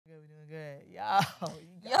good. Yo.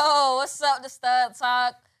 Yo, what's up, the Stud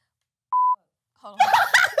Talk? Hold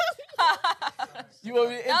on. You want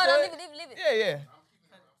me to No, intro leave it.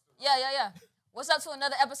 Yeah. What's up to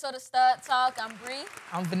another episode of Stud Talk? I'm Bri.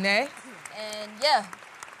 I'm Vanee. And yeah,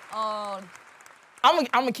 I'm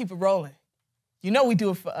gonna keep it rolling. You know we do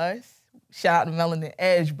it for us. Shout out to Melanin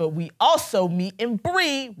Edge, but we also, me and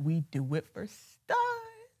Bri, we do it for studs.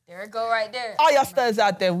 There it go right there. All y'all studs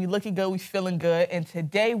out there, we looking good, we feeling good, and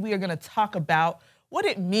today we are gonna talk about what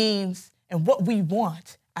it means and what we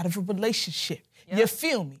want out of a relationship. Yep. You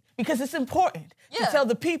feel me? Because it's important to tell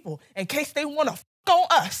the people in case they wanna f on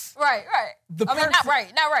us. Right. Not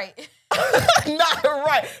right. Not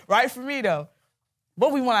right. Right for me though.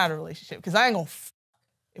 What we want out of a relationship, because I ain't gonna f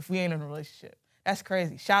if we ain't in a relationship. That's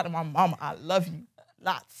crazy. Shout out to my mama. I love you.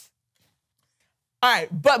 Lots. All right,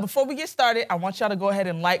 but before we get started, I want y'all to go ahead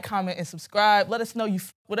and like, comment, and subscribe. Let us know you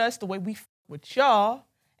f with us the way we f with y'all.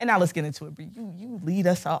 And now let's get into it, Bri. You lead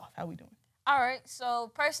us off. How we doing? All right,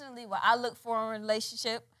 so personally, what I look for in a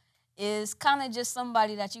relationship is kind of just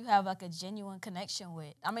somebody that you have like a genuine connection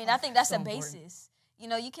with. I mean, I think that's a basis. You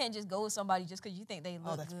know, you can't just go with somebody just because you think they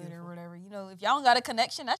look good or whatever. You know, if y'all don't got a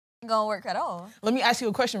connection, that's not gonna work at all. Let me ask you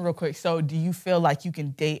a question real quick. So do you feel like you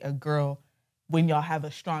can date a girl when y'all have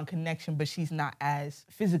a strong connection, but she's not as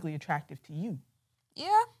physically attractive to you?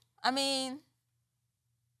 Yeah, I mean,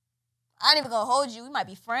 I ain't even gonna hold you. We might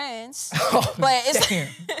be friends, but it's.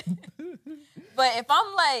 But if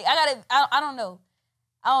I'm like, I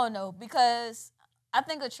don't know, because I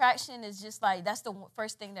think attraction is just like, that's the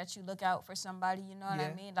first thing that you look out for somebody, you know what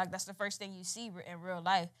I mean? Like, that's the first thing you see in real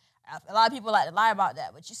life. A lot of people like to lie about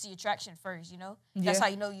that, but you see attraction first, you know? That's how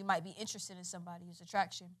you know you might be interested in somebody, is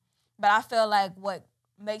attraction. But I feel like what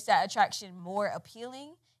makes that attraction more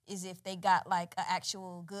appealing is if they got like an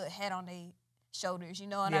actual good head on their shoulders, you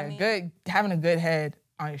know what I mean? Having a good head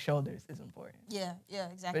on your shoulders is important. Yeah,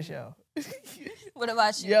 exactly. For sure. What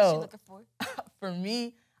about you? What you looking for? For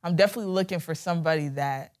me, I'm definitely looking for somebody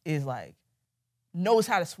that is like, knows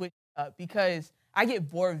how to switch up, because I get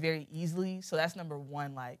bored very easily. So that's number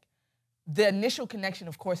one. Like, the initial connection,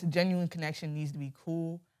 of course, a genuine connection needs to be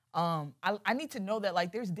cool. I need to know that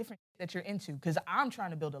like there's different that you're into, because I'm trying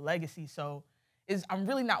to build a legacy. So I'm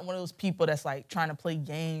really not one of those people that's like trying to play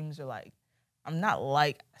games, or like, I'm not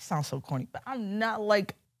like, it sounds so corny, but I'm not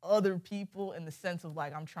like other people in the sense of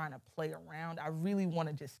like I'm trying to play around. I really want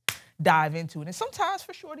to just dive into it. And sometimes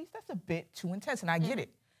for shorties, that's a bit too intense, and I get it.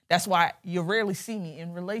 That's why you rarely see me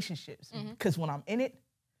in relationships, because when I'm in it,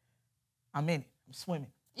 I'm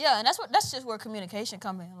swimming. Yeah, and that's just where communication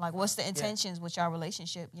come in. Like, what's the intentions with your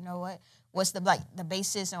relationship? You know what? What's the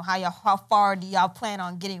basis, and how far do y'all plan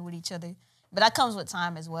on getting with each other? But that comes with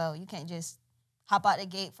time as well. You can't just hop out the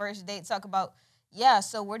gate, first date, talk about,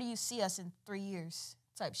 so where do you see us in 3 years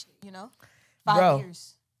type shit, you know? 5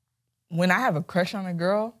 years. When I have a crush on a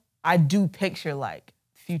girl, I do picture like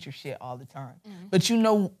future shit all the time. But you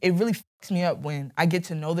know, it really fucks me up when I get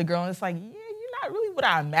to know the girl and it's like, you're not really what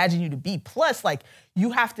I imagine you to be. Plus, like,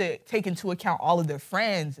 you have to take into account all of their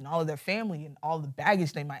friends and all of their family and all the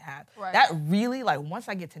baggage they might have. Right. That really, like, once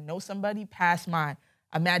I get to know somebody past my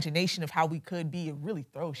imagination of how we could be, it really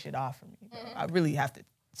throws shit off for me. I really have to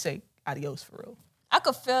say adios for real. I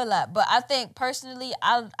could feel that, but I think personally,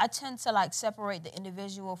 I tend to like separate the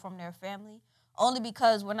individual from their family, only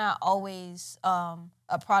because we're not always a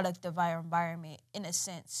product of our environment, in a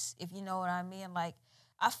sense, if you know what I mean. Like,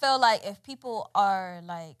 I feel like if people are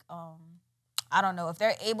like, I don't know, if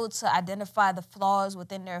they're able to identify the flaws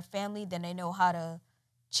within their family, then they know how to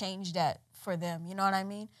change that for them, you know what I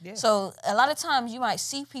mean? Yeah. So a lot of times you might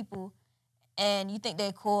see people and you think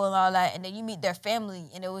they're cool and all that, and then you meet their family,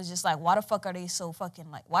 and it was just like, why the fuck are they so fucking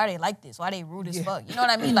like, why are they like this? Why are they rude as fuck? You know what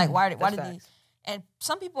I mean? Like, why did they? And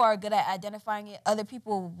some people are good at identifying it. Other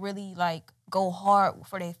people really like go hard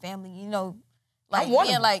for their family, you know, like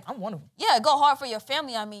I'm one of them. Yeah, go hard for your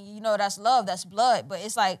family. I mean, you know, that's love, that's blood, but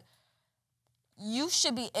it's like, you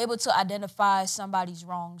should be able to identify somebody's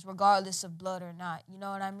wrongs, regardless of blood or not. You know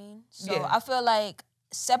what I mean? So I feel like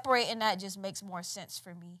separating that just makes more sense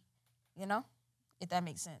for me. You know, if that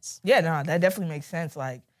makes sense. Yeah, no, that definitely makes sense.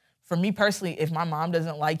 Like, for me personally, if my mom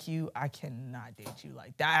doesn't like you, I cannot date you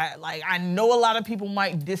like that. Like, I know a lot of people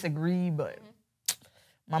might disagree, but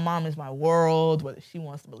my mom is my world, whether she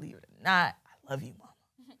wants to believe it or not. I love you, mom.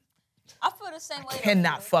 I feel the same way. I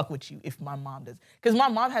cannot fuck with you if my mom does. Because my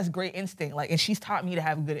mom has great instinct, like, and she's taught me to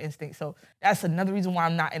have a good instinct. So that's another reason why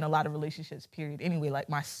I'm not in a lot of relationships, period. Anyway, like,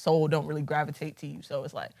 my soul don't really gravitate to you. So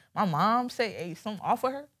it's like, my mom say, hey, something off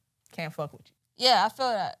of her, can't fuck with you. Yeah, I feel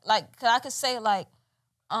that. Like, cause I could say, like,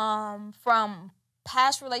 from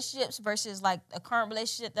past relationships versus like a current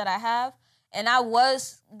relationship that I have. And I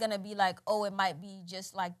was gonna be like, oh, it might be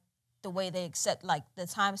just like the way they accept, like the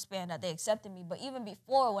time span that they accepted me. But even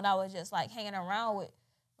before, when I was just like hanging around with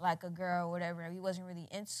like a girl or whatever, and we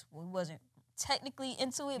wasn't technically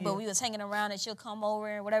into it, but we was hanging around and she'll come over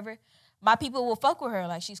and whatever, my people will fuck with her,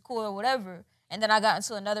 like she's cool or whatever. And then I got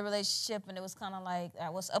into another relationship and it was kind of like,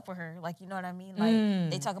 what's up with her? Like, you know what I mean?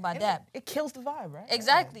 Like, they talk about that. It kills the vibe, right?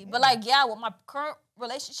 Exactly. But like, yeah, with my current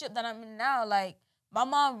relationship that I'm in now, like, my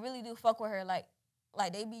mom really do fuck with her. Like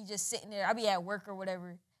they be just sitting there. I be at work or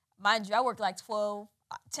whatever. Mind you, I work like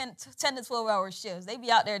 10 to 12 hour shifts. They be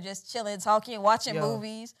out there just chilling, talking, watching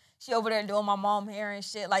movies. She over there doing my mom hair and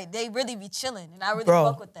shit. Like, they really be chilling, and I really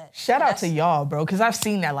fuck with that. Shout out to y'all, bro, because I've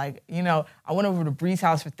seen that. Like, you know, I went over to Bri's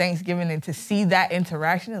house for Thanksgiving, and to see that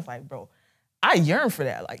interaction, it's like, bro, I yearn for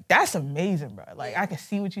that. Like, that's amazing, bro. Like, I can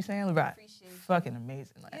see what you're saying, bro. Fucking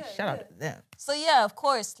amazing. Like, shout out to them. So, yeah, of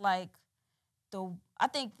course, like, I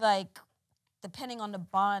think, like, depending on the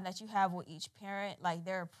bond that you have with each parent, like,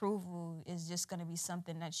 their approval is just going to be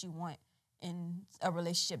something that you want in a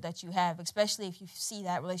relationship that you have, especially if you see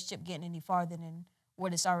that relationship getting any farther than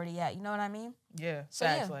what it's already at. You know what I mean? Yeah, so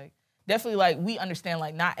facts. Yeah. Like, definitely, like, we understand,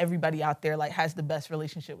 like, not everybody out there, like, has the best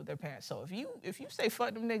relationship with their parents. So if you say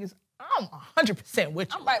fuck them niggas, I'm 100%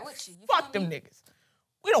 with you. I'm right with you. Fuck them niggas.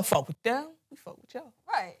 We don't fuck with them. We fuck with y'all.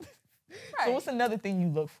 Right. So what's another thing you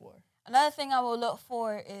look for? Another thing I will look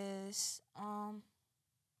for is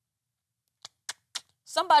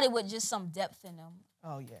somebody with just some depth in them.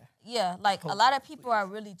 Oh, yeah. Yeah, like, a lot of people are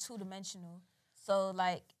really two-dimensional. So,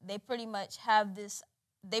 like, they pretty much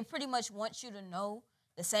want you to know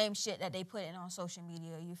the same shit that they put in on social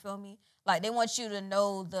media, you feel me? Like, they want you to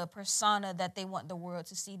know the persona that they want the world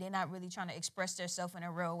to see. They're not really trying to express themselves in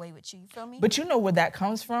a real way with you feel me? But you know where that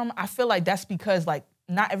comes from? I feel like that's because, like,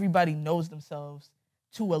 not everybody knows themselves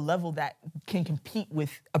to a level that can compete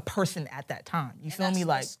with a person at that time. You feel me?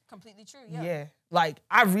 Like, that's completely true, yeah. Yeah. Like,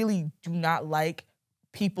 I really do not like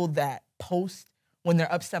people that post when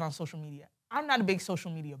they're upset on social media. I'm not a big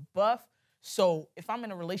social media buff, so if I'm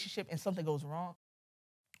in a relationship and something goes wrong,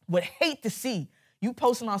 would hate to see you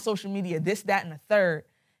posting on social media this, that, and the third,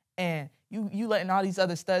 and you letting all these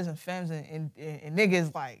other studs and femmes and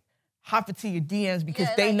niggas, like, hop into your DMs because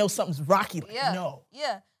they know something's rocky. Like, no.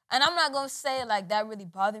 Yeah. And I'm not going to say, like, that really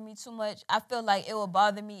bothered me too much. I feel like it will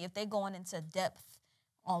bother me if they going into depth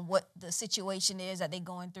on what the situation is that they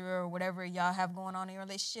going through or whatever y'all have going on in your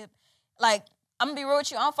relationship. Like, I'm going to be real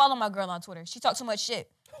with you. I don't follow my girl on Twitter. She talks too much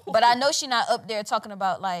shit. But I know she not up there talking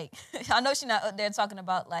about, like,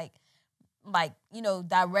 you know,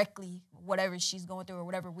 directly whatever she's going through or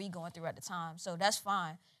whatever we going through at the time. So that's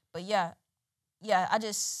fine. But, yeah, I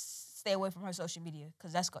just stay away from her social media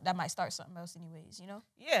because that might start something else anyways, you know?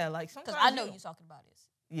 Yeah, like, sometimes... Because I know you talking about this.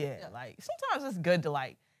 Yeah, like, sometimes it's good to,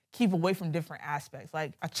 like, keep away from different aspects.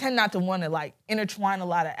 Like, I tend not to want to, like, intertwine a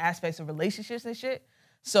lot of aspects of relationships and shit.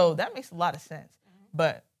 So that makes a lot of sense. Mm-hmm.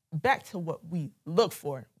 But back to what we look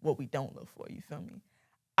for, what we don't look for, you feel me?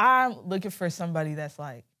 I'm looking for somebody that's,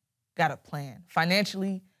 like, got a plan.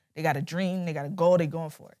 Financially, they got a dream, they got a goal, they going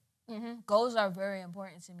for it. Mm-hmm. Goals are very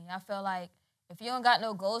important to me. I feel like if you don't got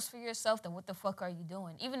no goals for yourself, then what the fuck are you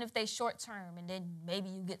doing? Even if they short term and then maybe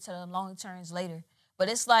you get to the long terms later. But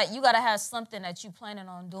it's like you got to have something that you planning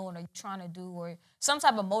on doing or you trying to do or some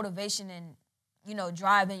type of motivation and, you know,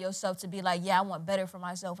 driving yourself to be like, yeah, I want better for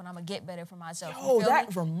myself and I'm going to get better for myself. Yo,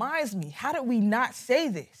 that reminds me. How did we not say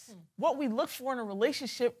this? What we look for in a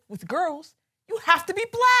relationship with girls, you have to be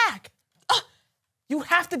black. You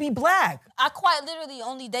have to be black. I quite literally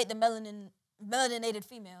only date the melaninated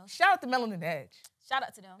females. Shout out to Melanin Edge. Shout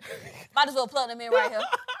out to them. Might as well plug them in right here.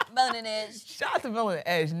 Melanin Edge. Shout out to Melanin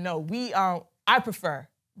Edge. No, I prefer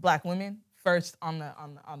black women first on the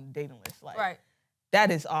dating list. Like, right. That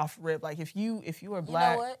is off rip. Like, if you are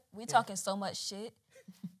black. You know what? We talking so much shit.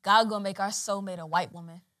 God gonna make our soulmate a white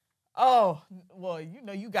woman. Oh, well, you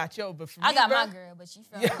know you got your, but for me, I got my girl, but you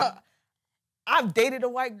feel me? I've dated a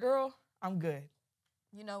white girl. I'm good.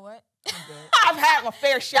 You know what? I'm good. I've had my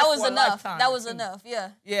fair share. That was for enough. A lifetime, that was too. Enough. Yeah.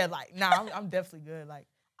 Yeah, like, nah, I'm definitely good. Like,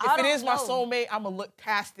 if it is my soulmate, I'm gonna look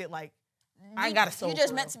past it. Like, I ain't got a soul. You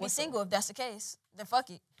just meant to be single. If that's the case, then fuck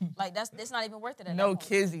it. Like, that's not even worth it. No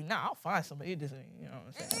kizzy. Nah, I'll find somebody. It just ain't, you know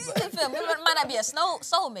what I'm saying? But, you feel me? It might not be a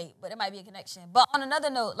soulmate, but it might be a connection. But on another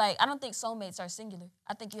note, like, I don't think soulmates are singular.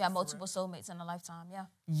 I think you have multiple soulmates in a lifetime. Yeah.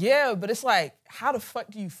 Yeah, but it's like, how the fuck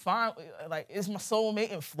do you find? Like, is my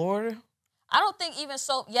soulmate in Florida? I don't think even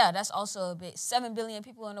so. Yeah, that's also a bit. 7 billion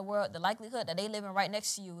people in the world. The likelihood that they living right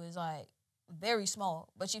next to you is like very small.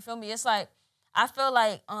 But you feel me? It's like I feel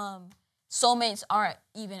like soulmates aren't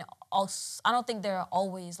even. I don't think they're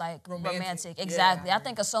always like romantic. Exactly. Yeah, I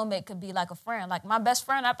think a soulmate could be like a friend. Like my best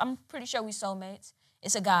friend, I'm pretty sure we soulmates.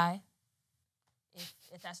 It's a guy.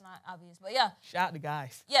 If that's not obvious, but yeah. Shout out to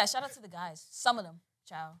guys. Yeah, shout out to the guys. Some of them,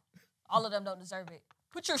 child. All of them don't deserve it.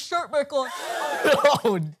 Put your shirt back on.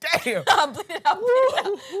 Oh, damn. I'm bleeding out.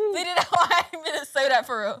 I ain't meant to say that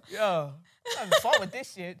for real. Yo, I'm having fun with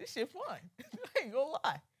this shit. This shit fun. I ain't gonna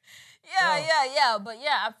lie. Yeah. But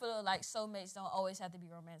yeah, I feel like soulmates don't always have to be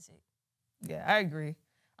romantic. Yeah, I agree.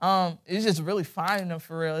 It's just really finding them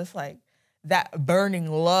for real. It's like that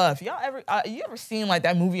burning love. Y'all you ever seen like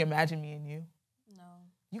that movie Imagine Me and You? No.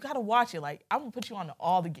 You gotta watch it. Like I'm gonna put you on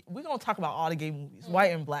we're gonna talk about all the gay movies,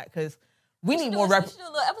 white and black, because we need more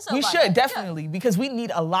We should definitely because we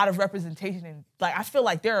need a lot of representation, and like I feel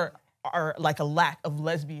like there are like a lack of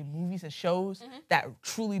lesbian movies and shows that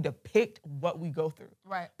truly depict what we go through.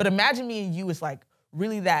 Right. But Imagine Me and You is like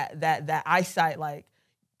really that eyesight, like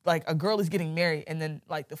a girl is getting married and then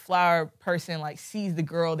like the flower person like sees the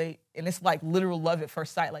girl, and it's like literal love at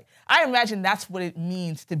first sight. Like I imagine that's what it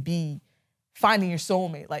means to be finding your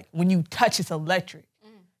soulmate. Like when you touch, it's electric.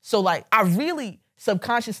 So like I really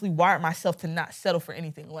subconsciously wired myself to not settle for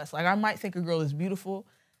anything less. Like I might think a girl is beautiful,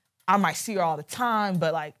 I might see her all the time,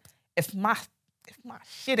 but like if my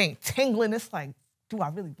shit ain't tingling, it's like, do I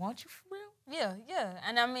really want you for real? Yeah.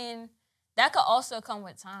 And I mean, that could also come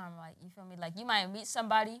with time. Like, you feel me? Like you might meet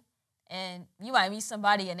somebody and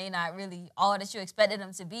they not really all that you expected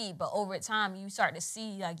them to be, but over time you start to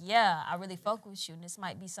see like, yeah, I really fuck with you and this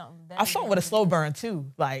might be something better. I fuck with a slow burn too.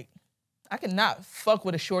 Like I could not fuck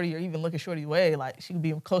with a shorty or even look a shorty way. Like she could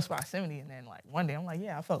be in close proximity and then like one day I'm like,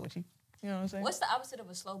 yeah, I fuck with you. You know what I'm saying? What's the opposite of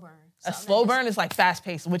a slow burn? A slow burn is like fast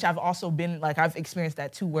paced, which I've also been like, I've experienced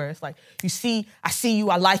that too, where it's like, I see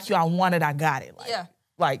you, I like you, I want it, I got it.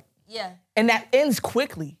 Like, yeah. And that ends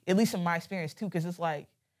quickly, at least in my experience too, because it's like,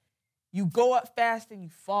 you go up fast and you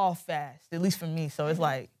fall fast, at least for me. So it's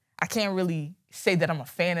like, I can't really say that I'm a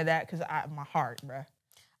fan of that because my heart, bruh.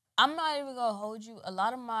 I'm not even gonna hold you. A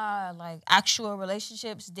lot of my like actual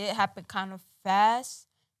relationships did happen kind of fast.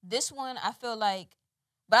 This one, I feel like,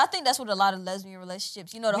 but I think that's what a lot of lesbian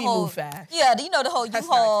relationships, we move fast. Yeah, the whole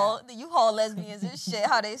U-Haul lesbians and shit,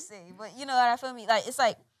 how they say. But you know what I feel me? Like, it's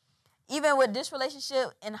like, even with this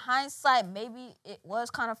relationship, in hindsight, maybe it was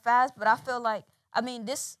kind of fast, but I feel like,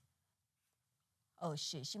 oh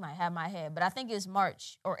shit, she might have my head, but I think it's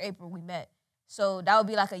March or April we met. So that would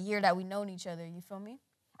be like a year that we known each other, you feel me?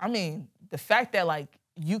 I mean, the fact that like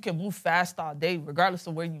you can move fast all day, regardless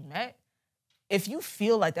of where you met, if you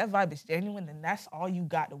feel like that vibe is genuine, then that's all you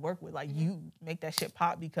got to work with. Like you make that shit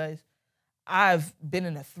pop, because I've been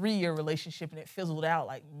in a 3-year relationship and it fizzled out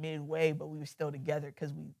like midway, but we were still together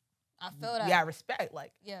because we got respect.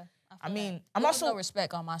 Like, yeah, I mean, that. I'm also no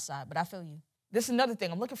respect on my side, but I feel you. This is another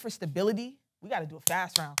thing. I'm looking for stability. We got to do a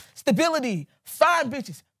fast round. Stability, fine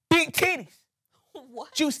bitches, big titties.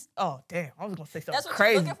 What? Juice. Oh, damn. I was going to say something That's what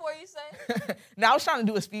crazy. you're looking for, you say? Now, I was trying to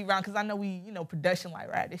do a speed round because I know we, production,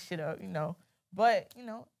 like, wrap this shit up, But,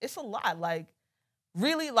 it's a lot. Like,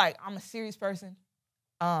 really, like, I'm a serious person.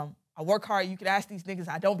 I work hard. You could ask these niggas.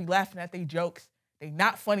 I don't be laughing at their jokes. They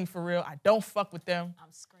not funny for real. I don't fuck with them.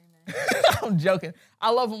 I'm screaming. I'm joking.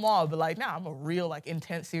 I love them all. But, like, I'm a real, like,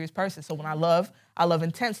 intense, serious person. So when I love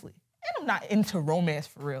intensely. And I'm not into romance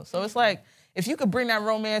for real. So it's like, if you could bring that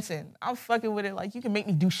romance in, I'm fucking with it. Like, you can make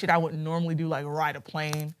me do shit I wouldn't normally do, like ride a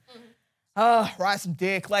plane, ride some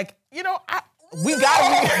dick. Like, we got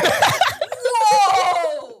it.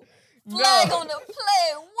 Whoa! Flag on the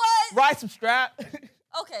play. What? Ride some strap.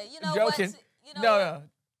 Okay, you know joking. what? No.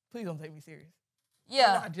 Please don't take me serious.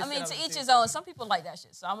 Yeah, I mean, to each his own. Some people like that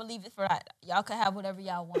shit, so I'm gonna leave it for that. Y'all can have whatever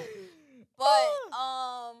y'all want. But,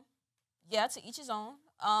 yeah, to each his own.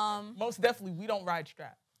 Most definitely, we don't ride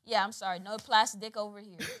strap. Yeah, I'm sorry. No plastic over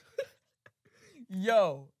here.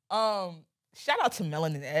 Yo, shout out to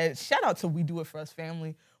Melon and Ed. Shout out to We Do It For Us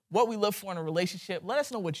family. What we look for in a relationship. Let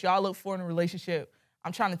us know what y'all look for in a relationship.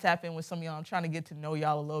 I'm trying to tap in with some of y'all. I'm trying to get to know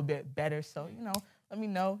y'all a little bit better. So, let me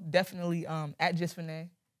know. Definitely at Just Vanee.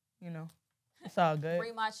 It's all good.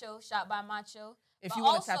 Bri Macho, shot by Macho. If you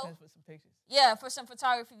want to tap in for some pictures. Yeah, for some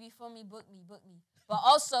photography, if you feel me, book me. But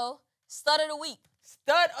also, Stud of the Week.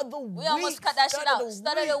 Stud of the Week. We almost cut that shit out.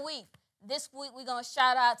 Stud of the Week. This week, we're going to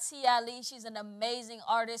shout out Tia Lee. She's an amazing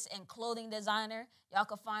artist and clothing designer. Y'all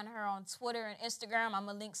can find her on Twitter and Instagram. I'm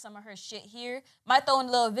going to link some of her shit here. Might throw in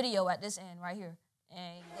a little video at this end right here.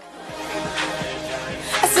 And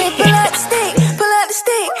I say pull out the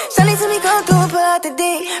stick. Sunday to me come through and pull out the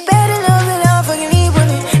dick. Bad enough and I'm fucking need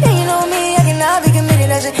women. And you know me, I cannot be committed.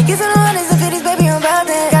 I just get some hundreds and 50s, baby, I'm about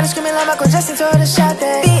that. Gotta scream it like Michael Jackson told her to shot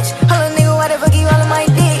that. Bitch, all a nigga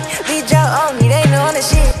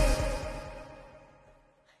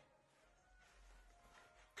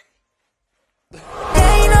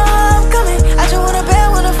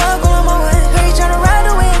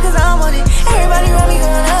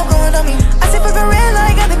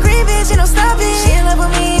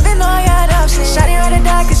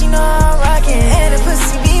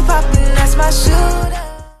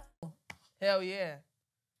shooter. Hell yeah.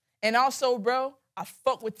 And also, bro, I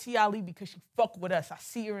fuck with T. Ali because she fuck with us. I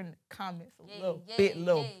see her in the comments a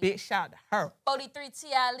little bit. Shout out to her. 43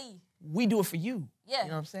 T.I. We do it for you. Yeah. You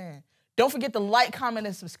know what I'm saying? Don't forget to like, comment,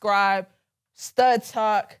 and subscribe. Stud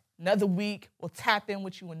Talk, another week. We'll tap in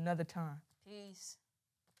with you another time. Peace.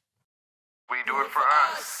 We do it for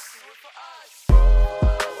us.